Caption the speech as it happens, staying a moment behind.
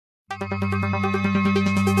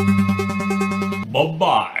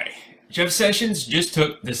Bye-bye. Jeff Sessions just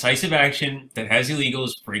took decisive action that has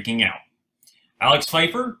illegals freaking out. Alex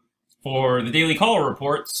Pfeiffer, for the Daily Caller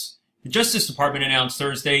reports, the Justice Department announced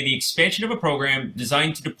Thursday the expansion of a program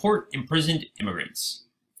designed to deport imprisoned immigrants.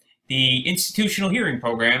 The Institutional Hearing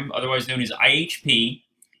Program, otherwise known as IHP,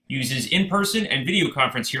 uses in-person and video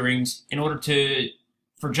conference hearings in order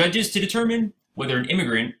for judges to determine whether an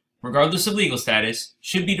immigrant, regardless of legal status,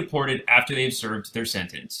 should be deported after they have served their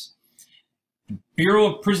sentence. The Bureau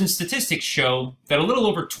of Prison Statistics show that a little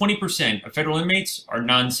over 20% of federal inmates are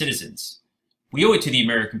non-citizens. We owe it to the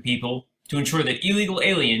American people to ensure that illegal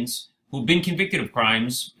aliens who have been convicted of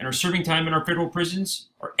crimes and are serving time in our federal prisons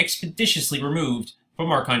are expeditiously removed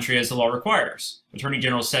from our country as the law requires, Attorney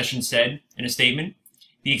General Sessions said in a statement.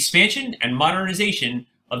 The expansion and modernization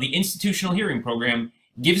of the Institutional Hearing Program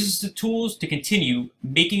gives us the tools to continue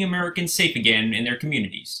making Americans safe again in their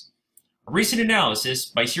communities. A recent analysis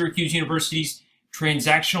by Syracuse University's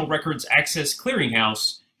Transactional Records Access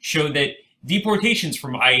Clearinghouse showed that deportations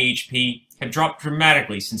from IHP have dropped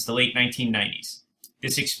dramatically since the late 1990s.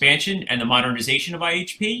 This expansion and the modernization of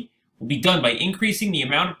IHP will be done by increasing the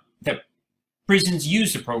amount that prisons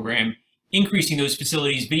use the program, increasing those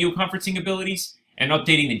facilities' video conferencing abilities, and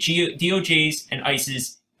updating the DOJ's and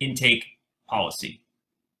ICE's intake policy.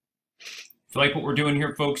 If you like what we're doing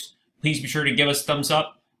here, folks, please be sure to give us a thumbs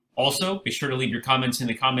up. Also, be sure to leave your comments in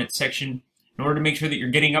the comments section in order to make sure that you're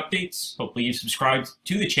getting updates. Hopefully you've subscribed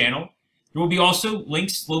to the channel. There will be also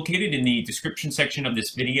links located in the description section of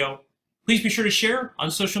this video. Please be sure to share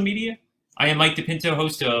on social media. I am Mike DePinto,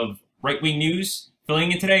 host of Right Wing News,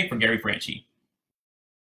 filling in today for Gary Franchi.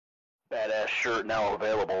 Badass shirt now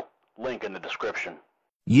available. Link in the description.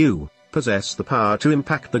 You possess the power to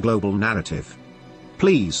impact the global narrative.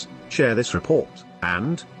 Please share this report,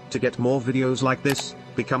 and to get more videos like this,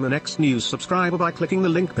 become the Next News subscriber by clicking the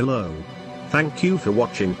link below. Thank you for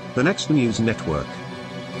watching the Next News Network.